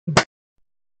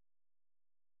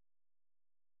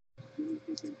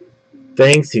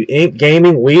Thanks to Ink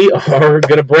Gaming, we are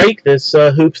going to break this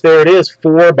Hoops There It Is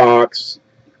 4-box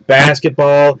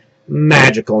basketball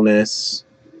magicalness.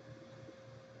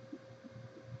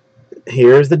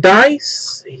 Here's the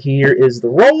dice. Here is the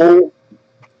roll.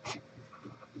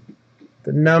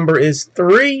 The number is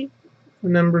 3. The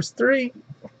number's 3.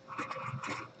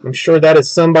 I'm sure that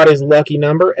is somebody's lucky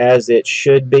number, as it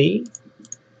should be.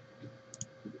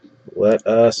 Let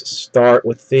us start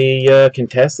with the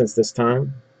contestants this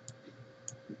time.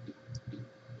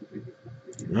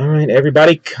 All right,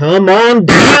 everybody, come on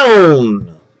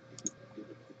down.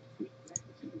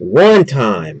 1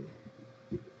 time.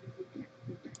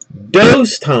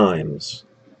 Dose times.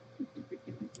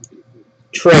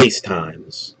 Trace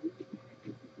times.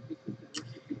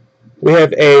 We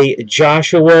have a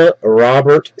Joshua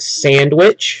Robert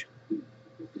sandwich.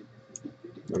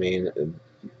 I mean,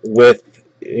 with,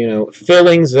 you know,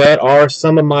 fillings that are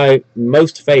some of my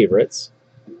most favorites.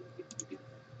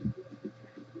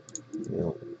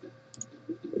 We'll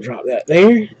drop that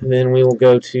there. And then we will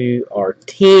go to our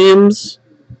teams.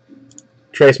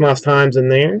 Trace Moss times in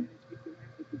there.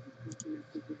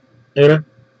 Una.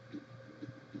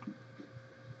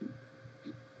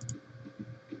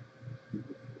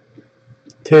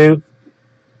 Two.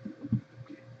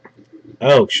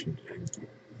 Oh,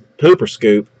 pooper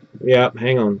scoop. Yep,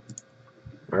 hang on.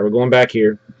 All right, we're going back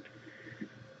here.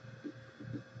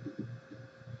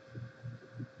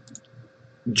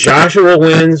 Joshua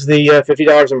wins the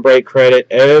 $50 in break credit.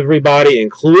 Everybody,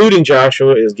 including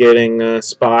Joshua, is getting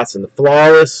spots in the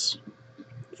flawless.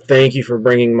 Thank you for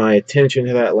bringing my attention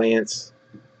to that, Lance.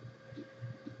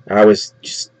 I was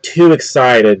just too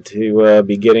excited to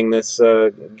be getting this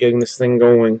thing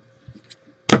going.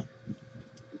 Let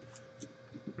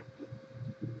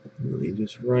me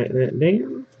just write that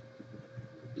down.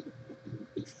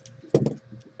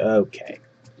 Okay.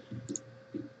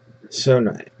 So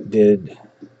now did.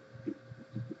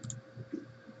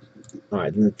 All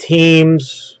right, then the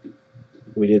teams.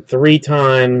 We did 3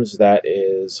 times. That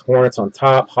is Hornets on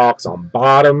top, Hawks on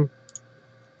bottom.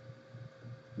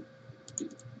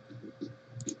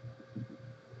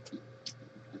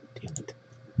 Damn it.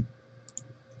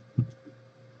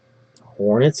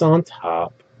 Hornets on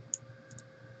top,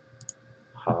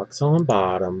 Hawks on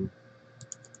bottom.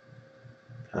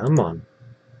 Come on.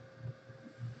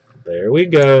 There we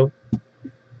go.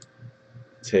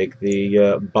 Take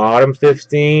the bottom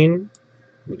 15.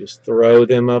 We just throw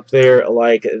them up there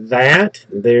like that.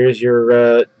 There's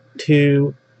your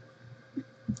two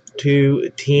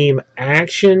team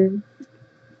action.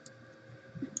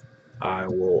 I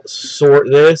will sort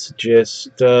this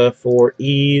just for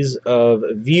ease of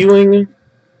viewing.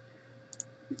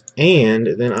 And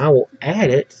then I will add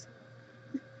it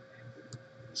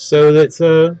so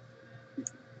that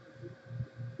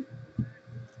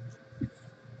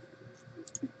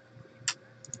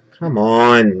come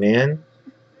on, man.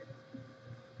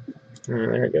 Oh,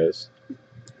 there it goes.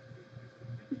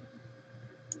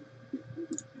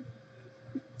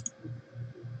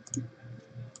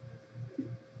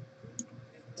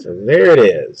 So there it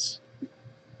is.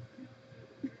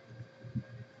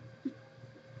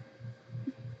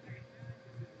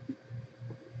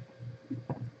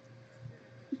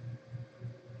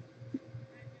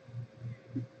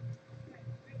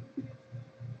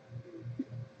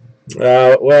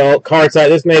 Well, card side,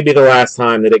 this may be the last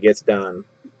time that it gets done.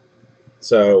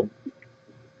 So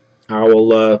I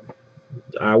will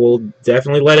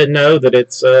definitely let it know that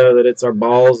it's our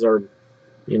balls are,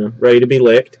 you know, ready to be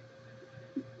licked.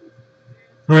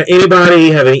 All right,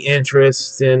 anybody have any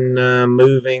interest in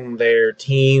moving their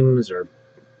teams or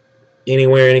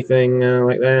anywhere, anything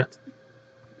like that?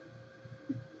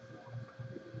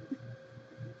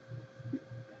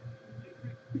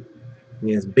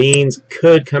 Yes, Beans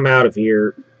could come out of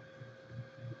here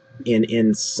in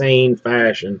insane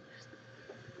fashion.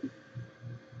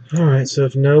 All right, so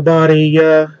if nobody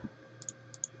is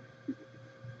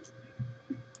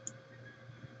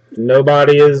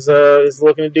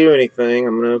looking to do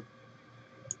anything,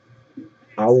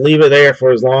 I'll leave it there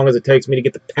for as long as it takes me to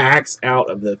get the packs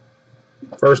out of the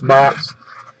first box,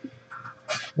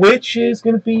 which is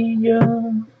going to be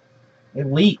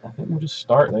Elite. I think we'll just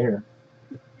start there.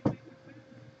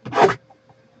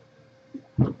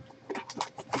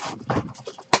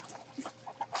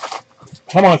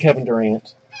 Come on, Kevin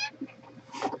Durant.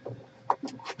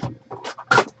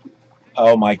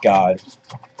 Oh my God.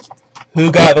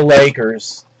 Who got the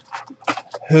Lakers?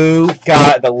 Who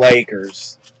got the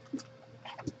Lakers?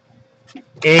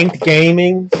 Ink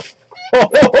Gaming?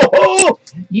 Oh,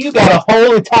 you got a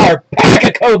whole entire pack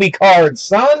of Kobe cards,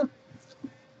 son!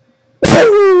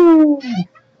 Woo!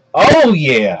 Oh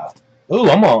yeah. Ooh,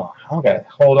 I'm gonna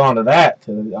hold on to that.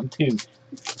 I'm too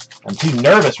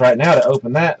nervous right now to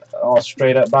open that all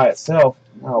straight up by itself.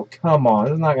 Oh come on,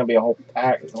 this is not gonna be a whole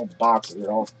pack, this whole box is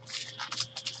all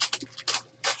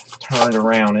turned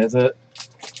around, is it?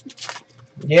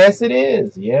 Yes, it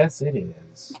is. Yes, it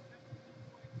is.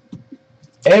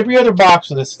 Every other box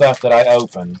of this stuff that I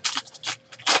open,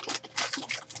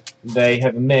 they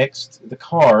have mixed the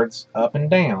cards up and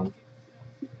down.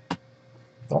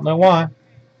 Don't know why.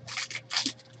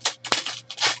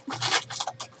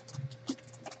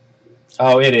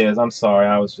 Oh, it is. I'm sorry.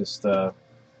 I was just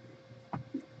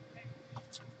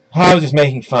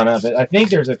making fun of it. I think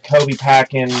there's a Kobe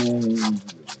pack in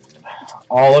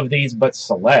all of these but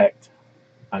Select.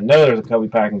 I know there's a Kobe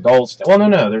pack in Gold Standard. Well,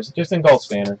 no. There's just in Gold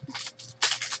Standard.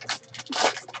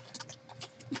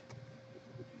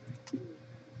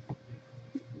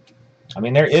 I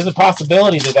mean, there is a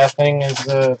possibility that that thing is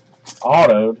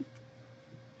autoed.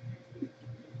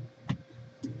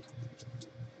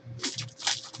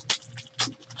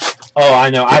 Oh, I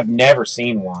know. I've never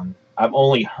seen one. I've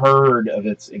only heard of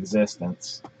its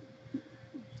existence.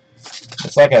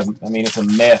 It's like it's a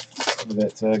myth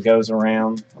that goes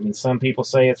around. I mean, some people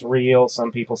say it's real,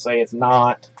 some people say it's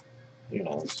not. Who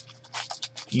knows?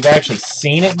 You've actually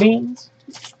seen it, Beans?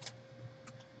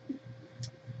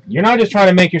 You're not just trying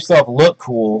to make yourself look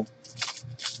cool.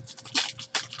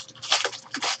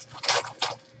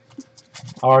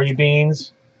 Are you,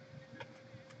 Beans?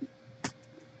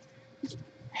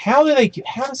 How do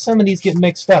some of these get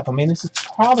mixed up? I mean, this is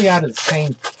probably out of the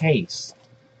same case.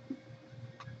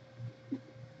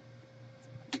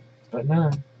 But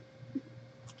no.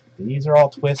 These are all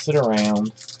twisted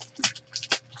around.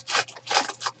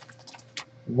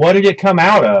 What did it come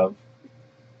out of?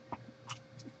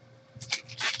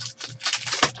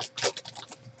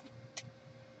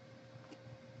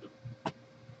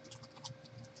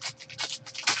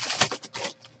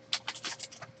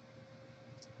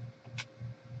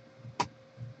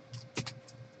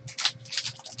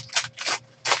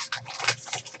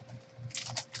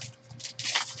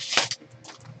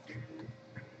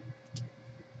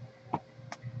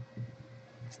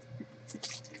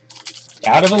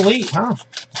 Out of Elite, huh?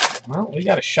 Well, we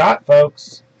got a shot,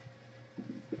 folks.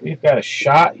 We've got a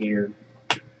shot here.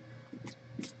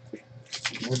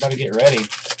 Everybody get ready.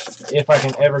 If I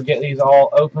can ever get these all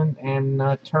opened and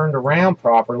turned around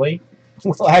properly,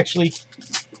 we'll actually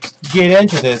get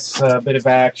into this bit of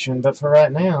action. But for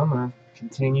right now, I'm going to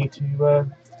continue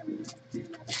to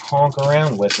honk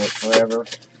around with it forever.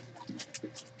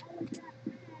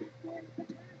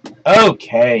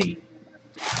 Okay.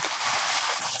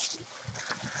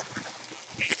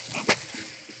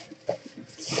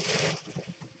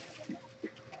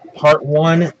 Part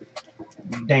 1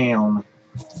 down.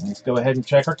 Let's go ahead and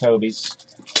check our Kobe's.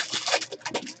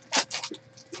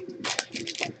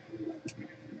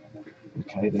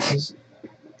 Okay, this is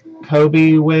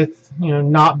Kobe with,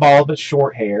 not bald but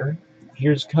short hair.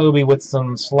 Here's Kobe with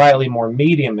some slightly more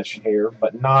medium-ish hair,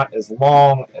 but not as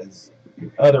long as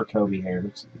other Kobe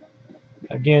hairs.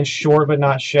 Again, short but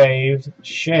not shaved.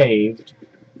 Shaved.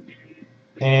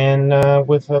 And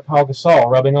with Pau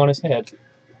Gasol rubbing on his head.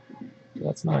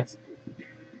 That's nice.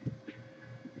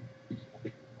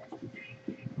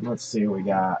 Let's see what we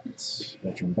got.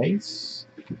 Veteran base.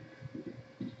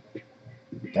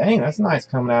 Dang, that's nice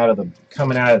coming out of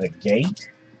the gate.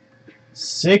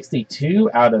 62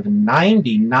 out of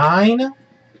 99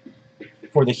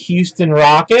 for the Houston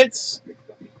Rockets.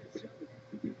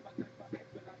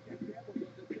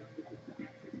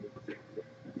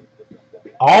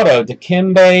 Auto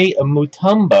Dikembe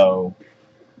Mutombo.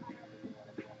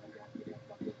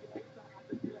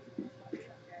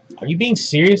 Are you being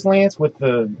serious, Lance, with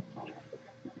the...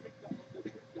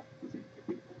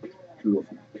 Good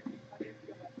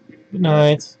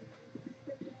night.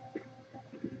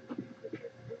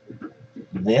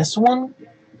 This one?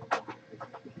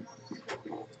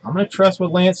 I'm going to trust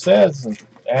what Lance says.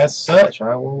 As such,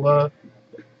 I will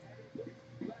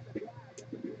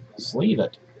sleeve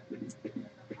it.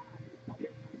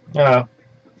 Alright.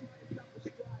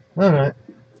 Alright,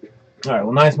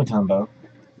 well, nice Mutombo.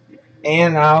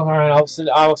 And I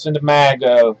will send a mag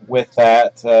with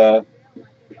that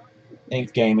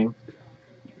Inked Gaming.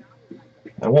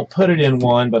 I won't put it in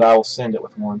one, but I will send it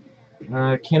with one.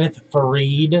 Kenneth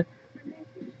Faried.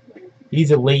 He's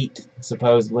elite,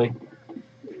 supposedly.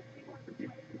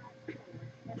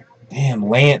 Damn,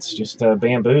 Lance just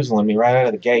bamboozling me right out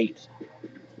of the gate.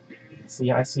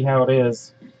 See, I see how it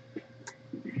is.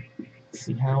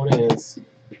 See how it is.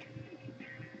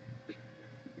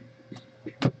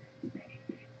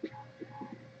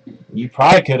 You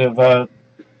probably could have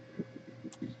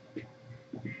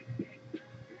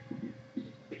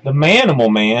The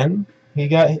Manimal, man. He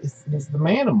got his the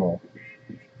Manimal.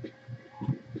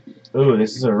 Ooh,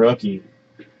 this is a rookie.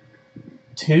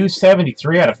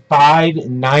 273 out of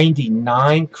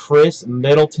 599. Chris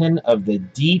Middleton of the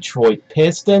Detroit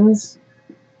Pistons.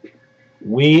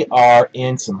 We are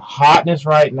in some hotness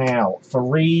right now.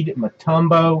 Fareed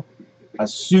Mutombo, a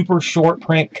super short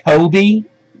print Kobe.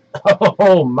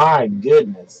 Oh my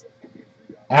goodness.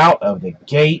 Out of the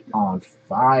gate on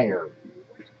fire.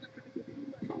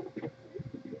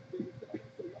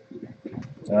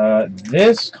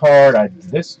 This card,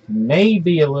 this may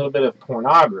be a little bit of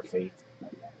pornography.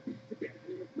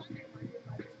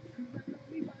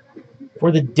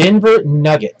 For the Denver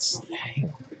Nuggets. Hang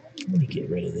on. Let me get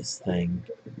rid of this thing.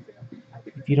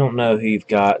 If you don't know who you've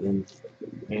got, then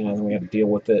we have to deal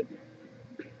with it.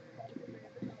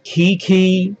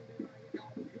 Kiki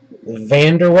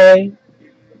Vanderway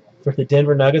for the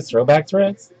Denver Nuggets throwback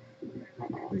threads.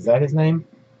 Is that his name?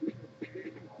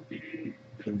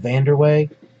 Vanderway.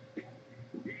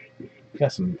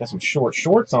 Got some short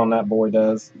shorts on that boy,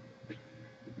 does.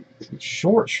 Some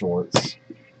short shorts.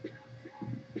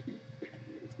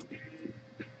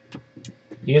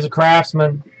 He is a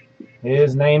craftsman.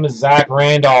 His name is Zach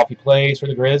Randolph. He plays for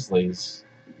the Grizzlies.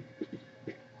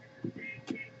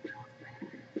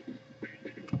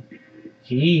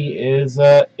 He is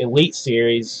Elite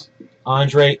Series.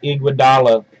 Andre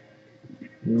Iguodala,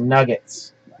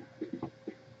 Nuggets.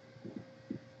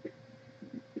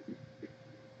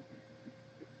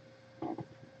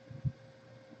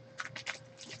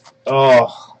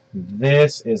 Oh,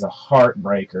 this is a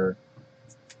heartbreaker.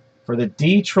 For the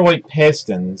Detroit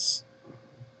Pistons,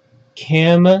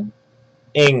 Kim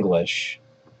English.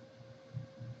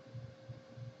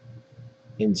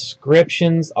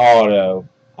 Inscriptions auto.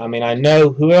 I mean, I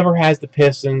know whoever has the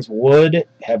Pistons would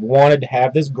have wanted to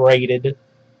have this graded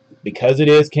because it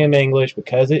is Kim English,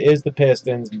 because it is the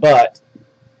Pistons, but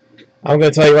I'm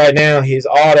going to tell you right now, his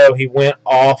auto, he went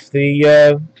off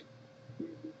the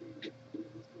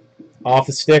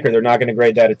sticker. They're not going to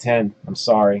grade that a 10. I'm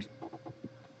sorry.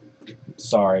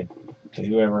 Sorry to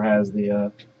whoever has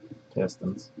the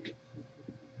Pistons.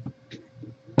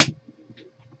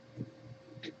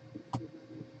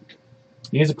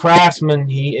 He is a craftsman.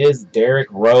 He is Derrick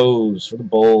Rose for the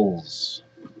Bulls.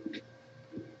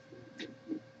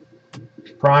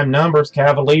 Prime numbers,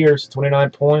 Cavaliers, 29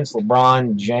 points,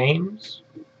 LeBron James.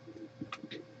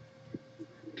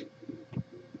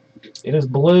 It is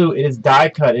blue. It is die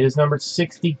cut. It is numbered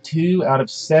 62 out of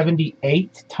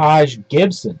 78, Taj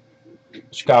Gibson.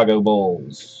 Chicago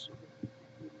Bulls.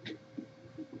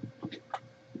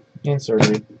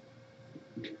 Inserted.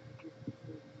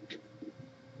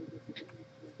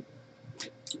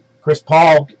 Chris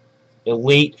Paul,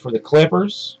 Elite for the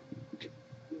Clippers.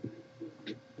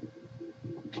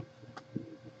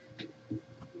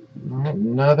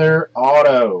 Another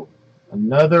auto.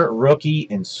 Another rookie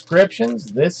inscriptions,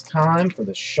 this time for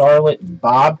the Charlotte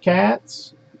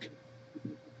Bobcats.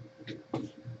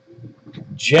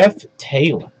 Jeff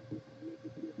Taylor.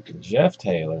 Jeff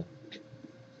Taylor.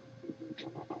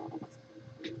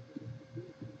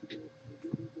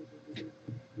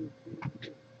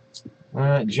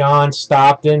 John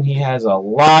Stockton. He has a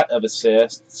lot of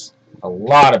assists. A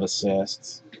lot of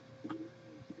assists.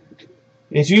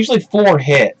 It's usually 4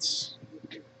 hits.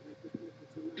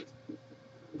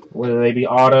 Whether they be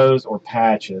autos or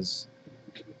patches.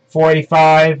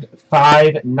 485,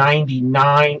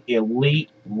 599, Elite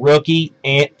Rookie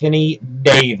Anthony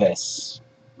Davis.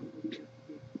 I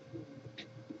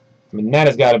mean, that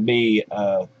has got to be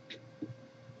a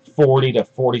 $40 to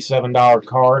 $47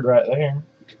 card right there.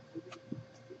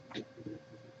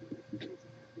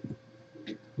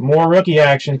 More rookie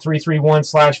action,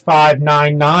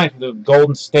 331/599 for the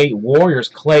Golden State Warriors,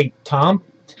 Klay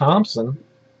Thompson.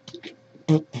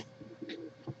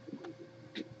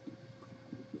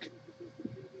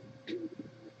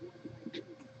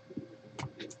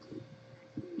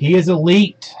 He is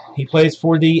elite. He plays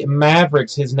for the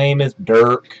Mavericks. His name is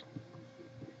Dirk.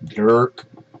 Dirk.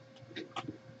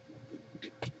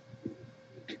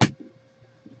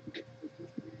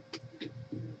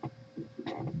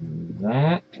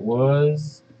 That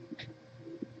was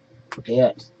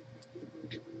it.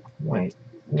 Wait.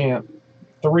 Yeah.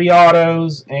 3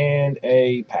 autos and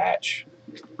a patch.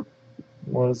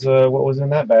 What was in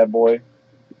that bad boy?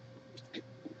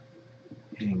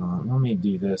 Hang on, let me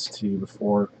do this too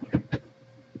before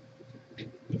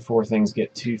things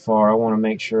get too far. I want to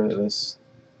make sure that this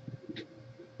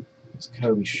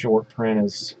Kobe short print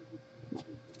is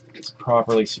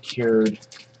properly secured.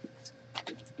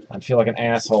 I'd feel like an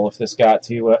asshole if this got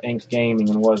to Inked Gaming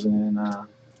and wasn't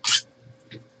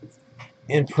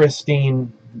in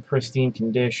pristine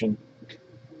condition.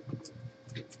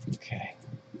 Okay,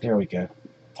 there we go.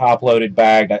 Top loaded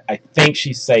bagged. I think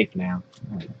she's safe now.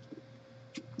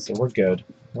 So we're good.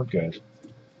 We're good.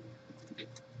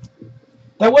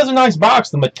 That was a nice box.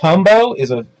 The Mutombo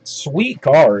is a sweet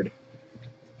card.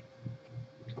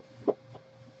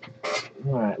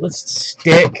 Alright, let's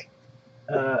stick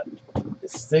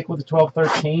with the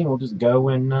 12-13. We'll just go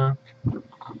in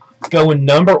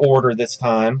number order this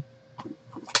time.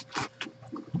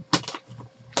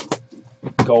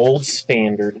 Gold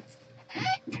standard.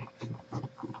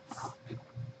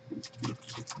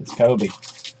 It's Kobe.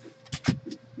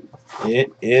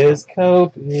 It is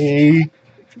Kobe.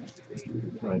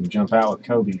 Go ahead and jump out with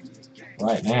Kobe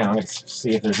right now. Let's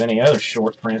see if there's any other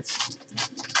short prints.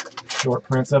 Short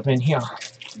prints up in here.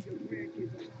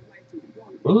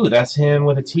 Ooh, that's him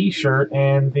with a T-shirt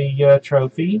and the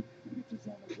trophy.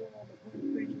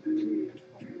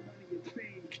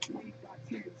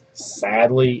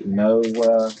 Sadly, no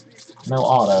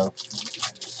auto.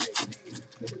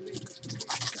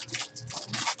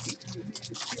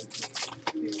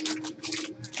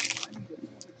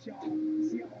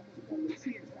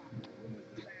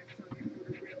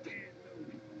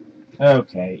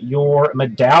 Okay, your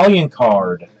medallion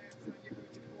card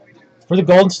for the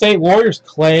Golden State Warriors,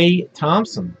 Klay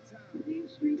Thompson.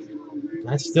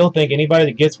 I still think anybody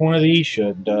that gets one of these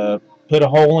should put a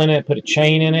hole in it, put a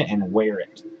chain in it, and wear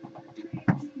it.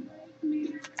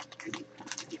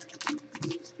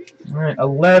 All right,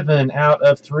 11 out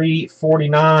of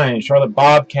 349, Charlotte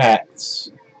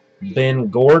Bobcats, Ben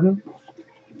Gordon.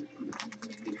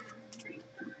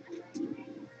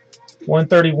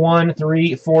 131,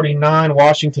 349,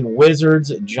 Washington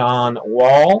Wizards, John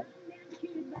Wall.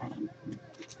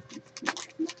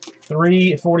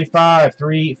 345,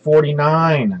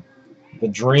 349, the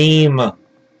Dream,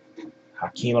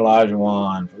 Hakeem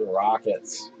Olajuwon for the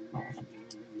Rockets.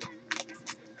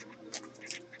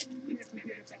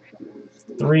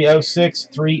 306,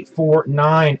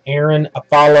 349, Aaron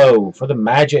Afalo for the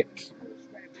Magic.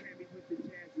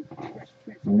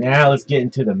 Now let's get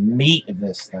into the meat of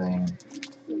this thing.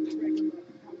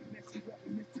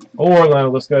 Or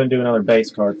let's go ahead and do another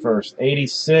base card first.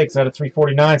 86 out of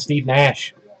 349, Steve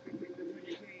Nash.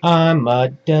 I'm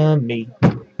a dummy.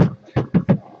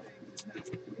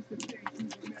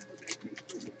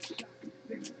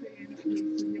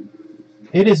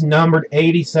 It is numbered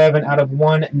 87 out of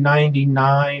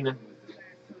 199.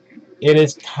 It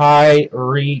is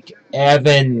Tyreke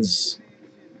Evans.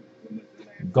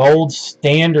 Gold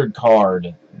standard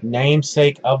card.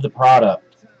 Namesake of the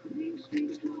product.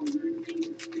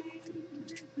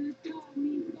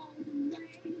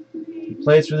 He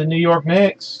plays for the New York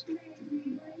Knicks.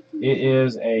 It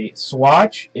is a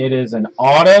swatch. It is an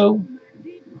auto.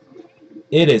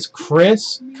 It is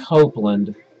Chris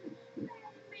Copeland.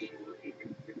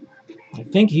 I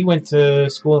think he went to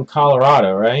school in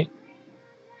Colorado, right?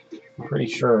 I'm pretty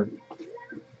sure.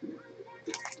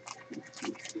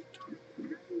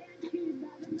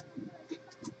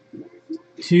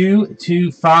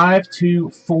 Two, 5, 2,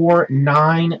 4,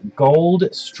 9 gold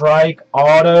strike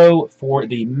auto for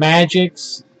the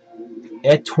Magics.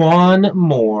 Etwan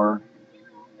Moore.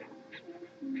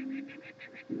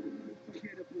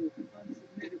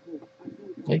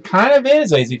 It kind of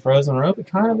is AZ Frozen Rope. It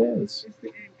kind of is.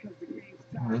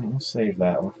 Alright, we'll save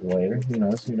that one for later. Who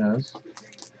knows? Who knows?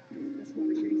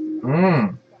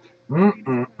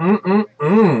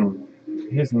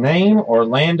 His name,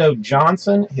 Orlando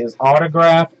Johnson. His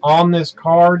autograph on this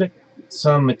card.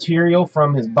 Some material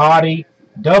from his body.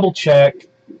 Double check.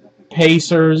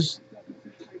 Pacers.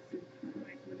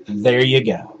 There you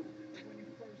go.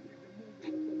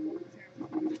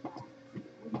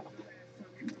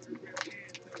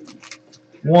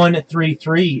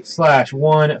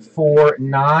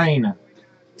 /149.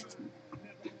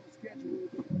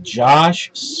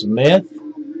 Josh Smith.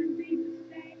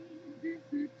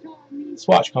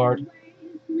 Swatch card.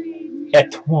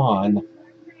 Etwan.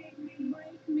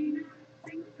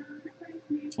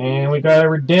 And we got a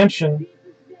redemption.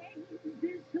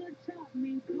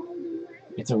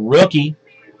 It's a rookie.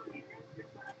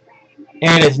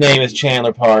 And his name is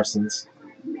Chandler Parsons.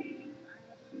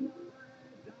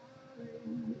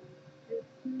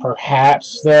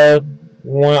 Perhaps the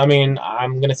one, I mean,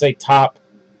 I'm going to say top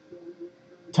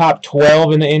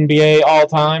 12 in the NBA all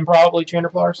time, probably Chandler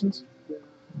Parsons.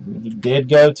 He did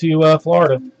go to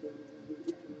Florida.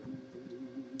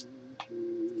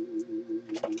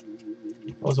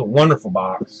 That was a wonderful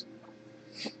box.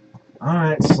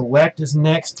 Alright, select is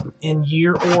next in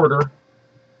year order.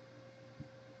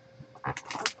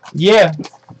 Yeah.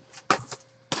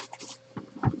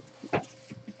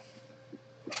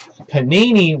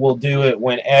 Panini will do it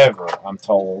whenever, I'm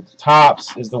told.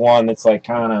 Topps is the one that's like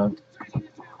kind of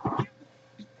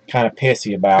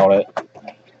pissy about it.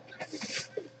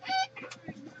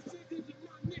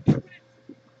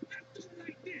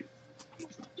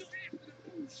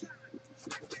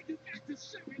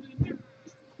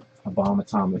 Bomb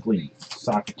atomic leaf.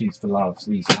 Socrates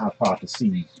philosophies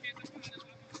hypotheses.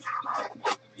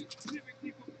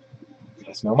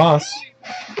 That's no mas.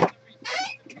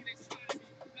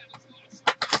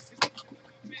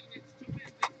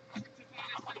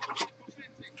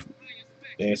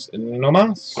 It's no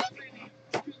mas.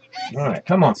 Alright,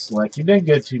 come on, Slick. You've been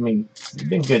good to me. You've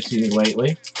been good to me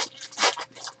lately.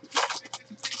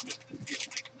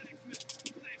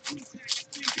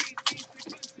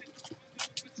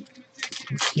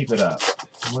 Let's keep it up.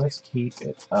 Let's keep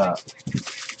it up.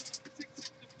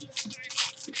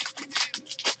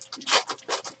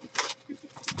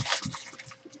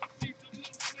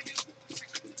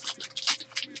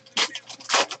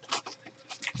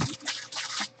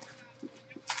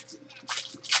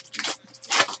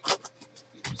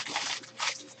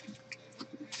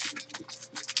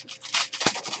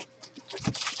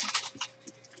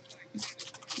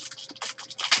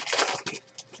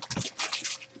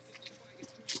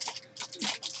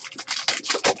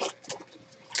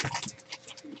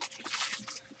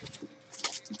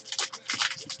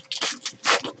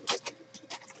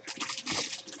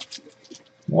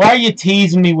 Why are you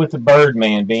teasing me with the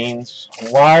Birdman, Beans?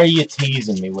 Why are you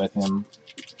teasing me with him?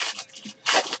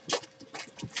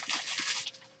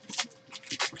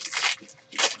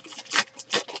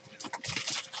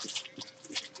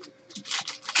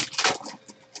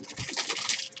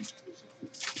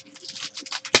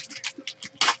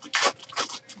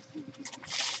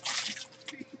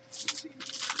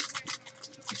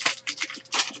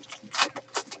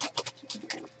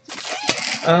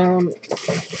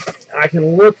 I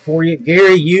can look for you.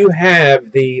 Gary, you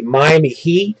have the Miami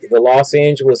Heat, the Los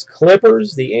Angeles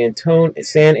Clippers, the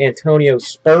San Antonio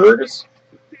Spurs,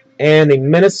 and the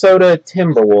Minnesota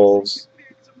Timberwolves.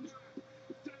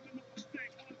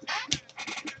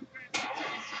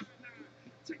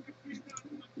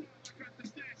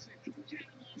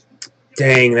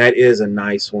 Dang, that is a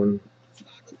nice one.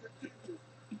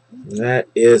 That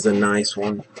is a nice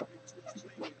one.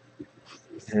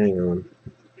 Hang on.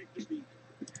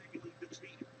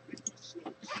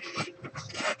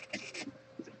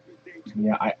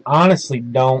 Yeah, I honestly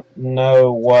don't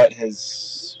know what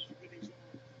has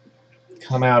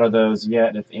come out of those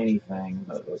yet, if anything.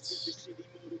 But let's.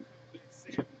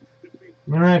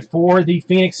 All right, for the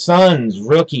Phoenix Suns,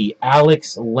 rookie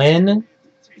Alex Len.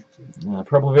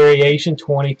 Purple variation,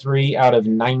 23 out of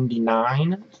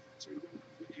 99.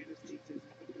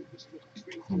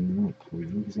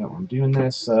 I'm doing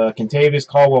this. Kentavious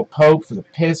Caldwell-Pope for the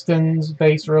Pistons,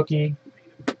 base rookie.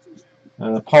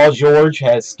 Paul George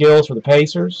has skills for the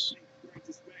Pacers.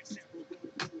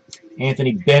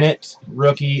 Anthony Bennett,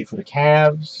 rookie for the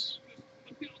Cavs.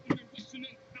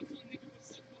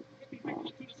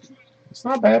 It's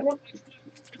not a bad one.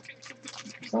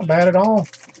 It's not bad at all.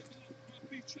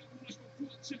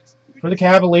 For the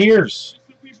Cavaliers,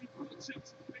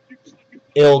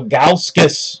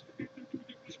 Ilgauskas.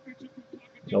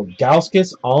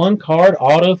 Ilgauskas on-card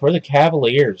auto for the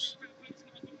Cavaliers.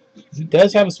 He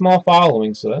does have a small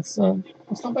following, so that's not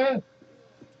bad.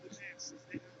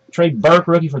 Trey Burke,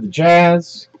 rookie for the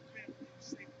Jazz.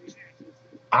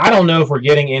 I don't know if we're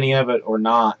getting any of it or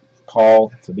not,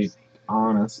 Paul, to be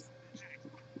honest.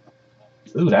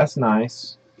 Ooh, that's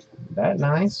nice. That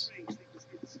nice.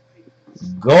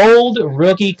 Gold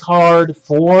rookie card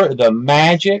for the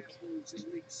Magic.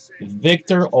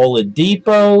 Victor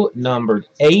Oladipo, numbered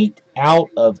 8 out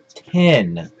of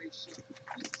 10.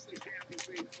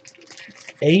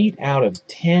 8 out of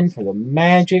 10 for the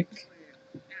Magic.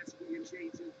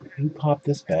 Who popped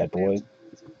this bad boy?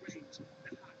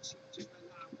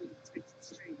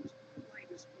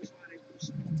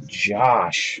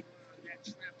 Josh.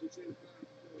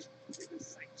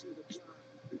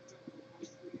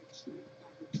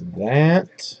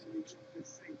 That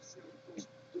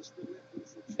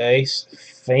Ace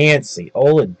Fancy.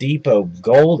 Oladipo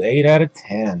gold, 8 out of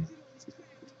 10.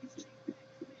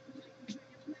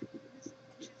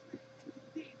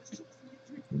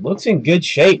 Looks in good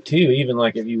shape too, even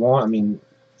like if you want, I mean,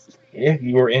 if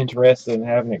you were interested in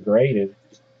having it graded.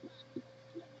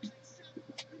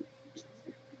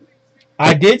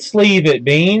 I did sleeve it,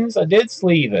 Beans. I did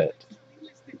sleeve it.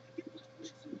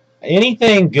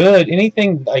 Anything good,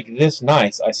 anything like this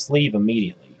nice, I sleeve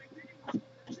immediately.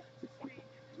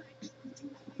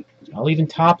 I'll even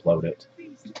top load it.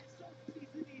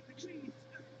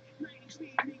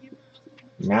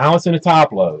 Now it's in a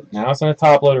top load. Now it's in a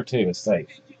top loader too. It's safe.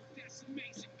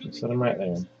 Set them right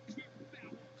there.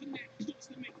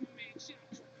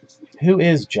 Who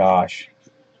is Josh?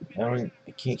 I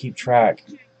can't keep track.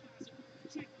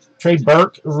 Trey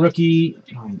Burke, rookie.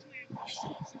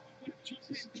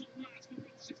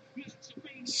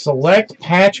 Select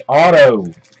patch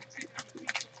auto.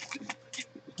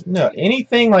 No,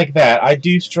 anything like that, I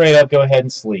do straight up go ahead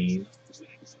and sleeve.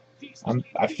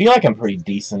 I feel like I'm pretty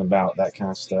decent about that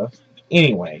kind of stuff.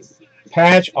 Anyway,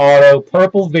 patch auto,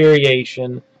 purple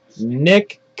variation,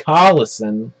 Nick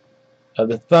Collison of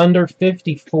the Thunder,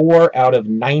 54 out of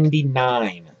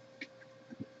 99.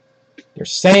 They're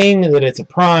saying that it's a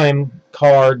prime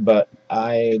card, but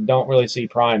I don't really see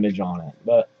primage on it.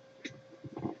 But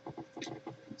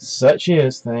such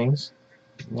is things.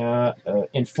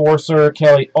 Enforcer,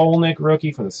 Kelly Olynyk,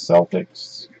 rookie for the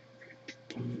Celtics.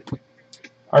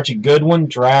 Archie Goodwin,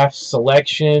 draft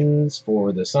selections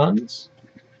for the Suns.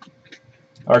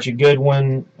 Archie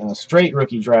Goodwin, straight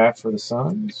rookie draft for the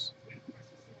Suns.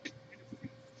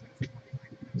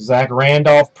 Zach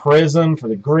Randolph, Prism for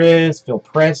the Grizz. Phil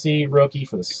Pressey, rookie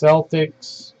for the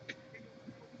Celtics.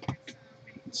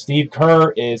 Steve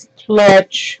Kerr is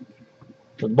clutch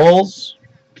for the Bulls.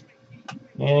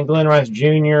 And Glenn Rice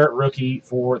Jr., rookie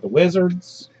for the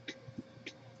Wizards.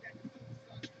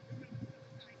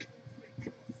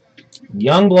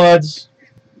 Youngbloods,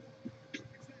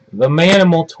 the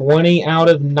Manimal, 20 out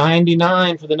of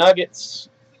 99 for the Nuggets.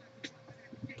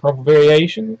 Purple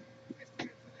variation.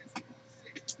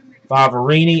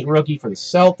 Favarini, rookie for the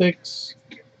Celtics.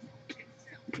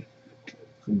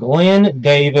 Glenn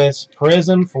Davis,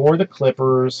 Prism for the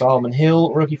Clippers. Solomon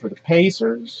Hill, rookie for the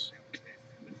Pacers.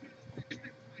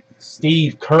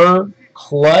 Steve Kerr,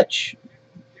 clutch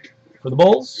for the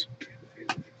Bulls.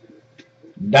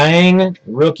 Dang,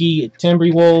 rookie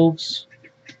Timberwolves.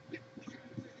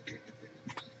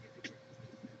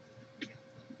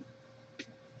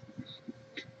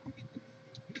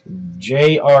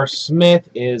 J.R. Smith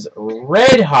is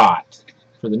red hot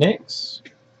for the Knicks.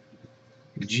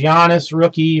 Giannis,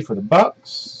 rookie for the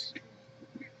Bucks.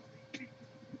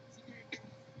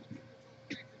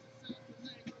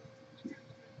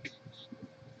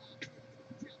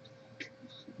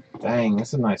 Dang,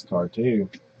 that's a nice card too.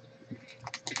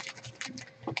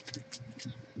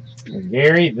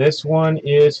 Gary, this one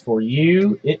is for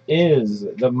you. It is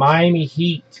the Miami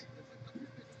Heat.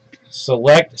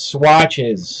 Select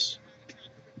swatches.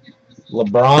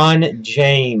 LeBron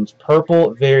James,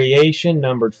 purple variation,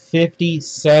 numbered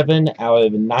 57 out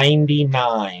of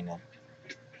 99.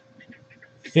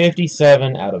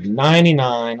 57 out of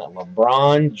 99.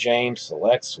 LeBron James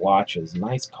select swatches.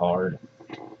 Nice card.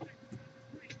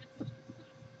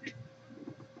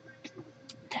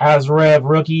 Kazrev,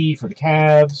 rookie for the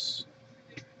Cavs.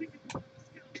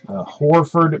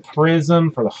 Horford,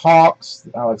 Prism for the Hawks.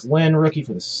 Alex Len, rookie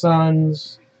for the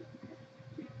Suns.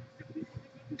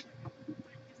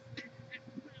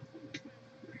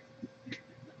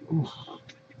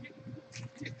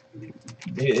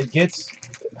 It gets,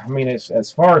 I mean,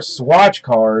 as far as swatch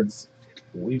cards,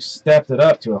 we've stepped it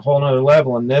up to a whole nother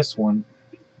level in this one.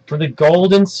 For the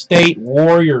Golden State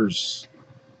Warriors,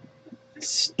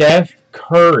 Steph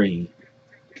Curry,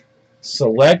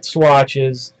 select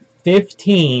swatches,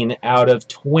 15 out of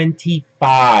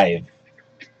 25.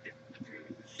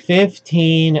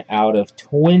 15 out of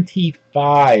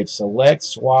 25 select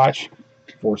swatch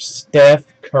for Steph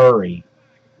Curry.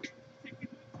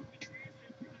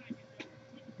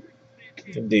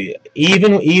 Dude,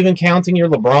 even counting your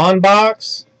LeBron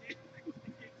box?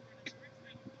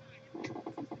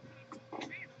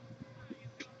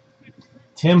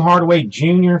 Tim Hardaway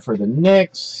Jr. for the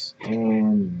Knicks.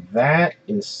 And that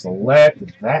is Select.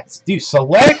 Dude,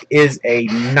 Select is a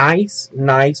nice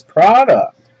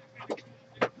product.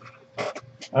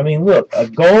 I mean, look, a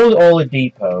gold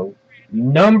Oladipo,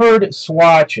 numbered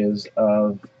swatches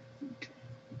of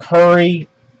Curry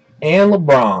and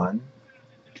LeBron.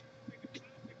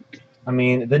 I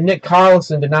mean, the Nick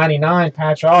Collison to 99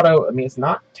 patch auto, I mean, it's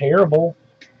not terrible.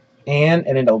 And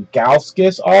an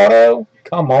Ilgauskas auto?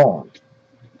 Come on.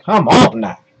 Come on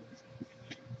now.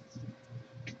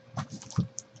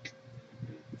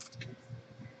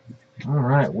 All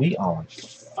right, we on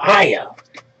fire.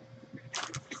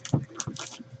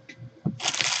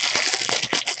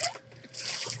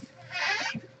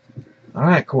 All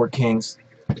right, Court Kings,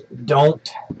 don't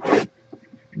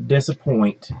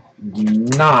disappoint. Do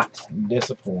not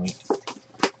disappoint.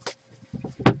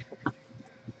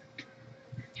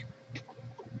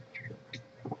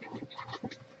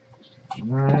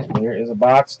 Alright, there is a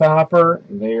box stopper.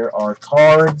 There are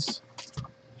cards.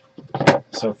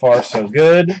 So far, so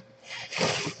good.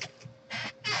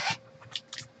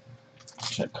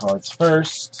 Check cards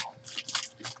first.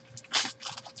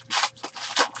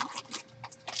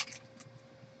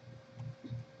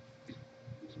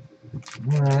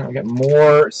 Alright, we got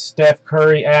more Steph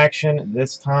Curry action,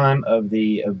 this time of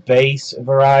the base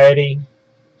variety.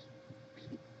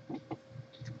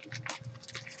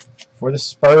 For the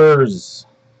Spurs,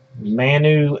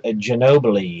 Manu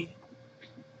Ginobili,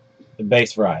 the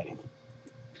base variety.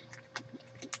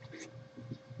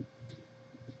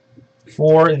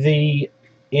 For the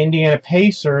Indiana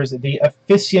Pacers, the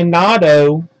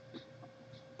aficionado,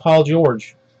 Paul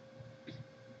George.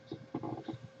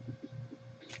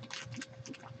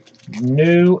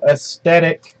 New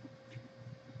aesthetic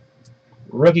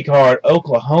rookie card,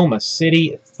 Oklahoma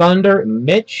City Thunder,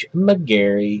 Mitch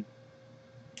McGary.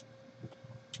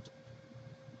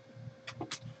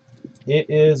 It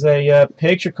is a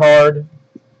picture card.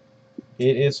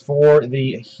 It is for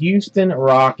the Houston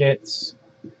Rockets.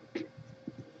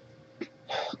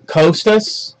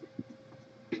 Kostas.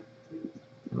 I'm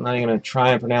not even going to try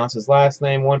and pronounce his last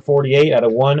name. 148 out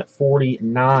of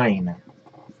 149.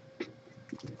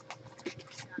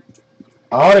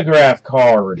 Autograph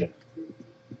card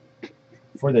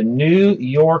for the New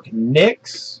York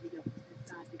Knicks.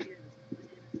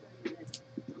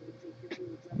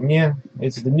 Yeah,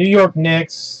 it's the New York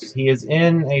Knicks. He is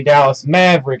in a Dallas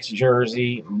Mavericks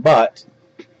jersey, but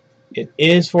it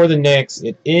is for the Knicks.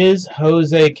 It is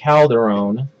Jose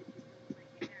Calderon,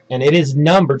 and it is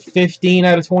numbered 15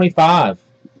 out of 25.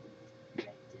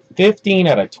 15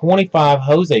 out of 25,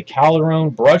 Jose Calderon,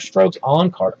 brushstrokes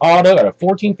on card auto out of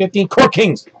 14-15, Court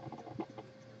Kings.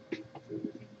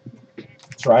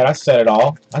 That's right, I said it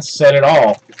all. I said it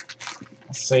all.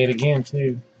 I'll say it again,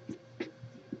 too.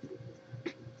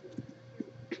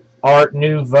 Art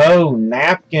Nouveau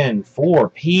napkin for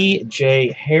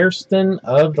P.J. Hairston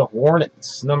of the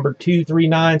Hornets, number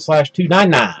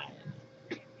 239/299.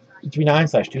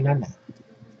 239/299.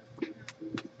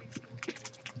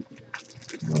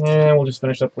 And we'll just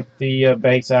finish up with the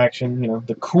base action, you know,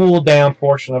 the cool down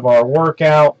portion of our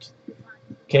workout.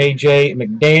 KJ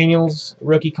McDaniels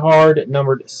rookie card,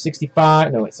 numbered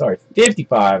 55 out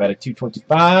of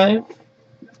 225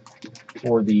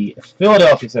 for the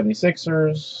Philadelphia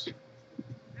 76ers.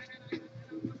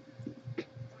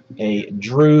 A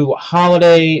Drew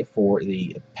Holiday for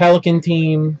the Pelican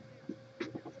team.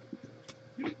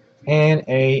 And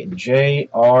a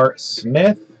J.R.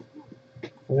 Smith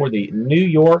for the New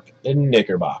York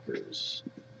Knickerbockers.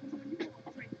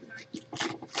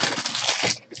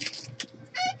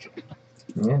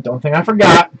 Don't think I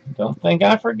forgot. Don't think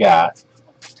I forgot.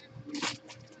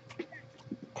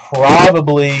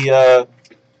 Probably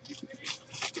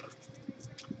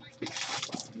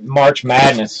March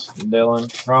Madness, Dylan.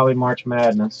 Probably March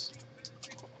Madness.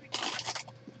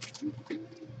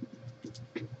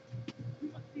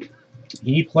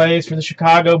 He plays for the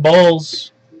Chicago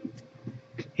Bulls.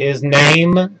 His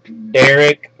name,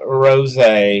 Derrick Rose.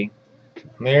 There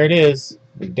it is.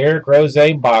 The Derrick Rose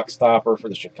box stopper for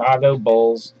the Chicago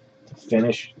Bulls to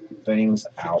finish things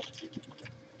out.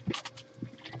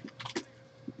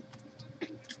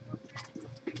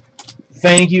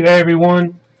 Thank you,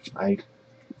 everyone. I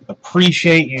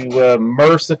appreciate you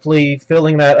mercifully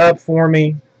filling that up for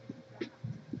me.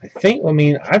 I feel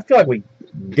like we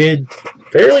did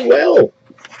fairly well.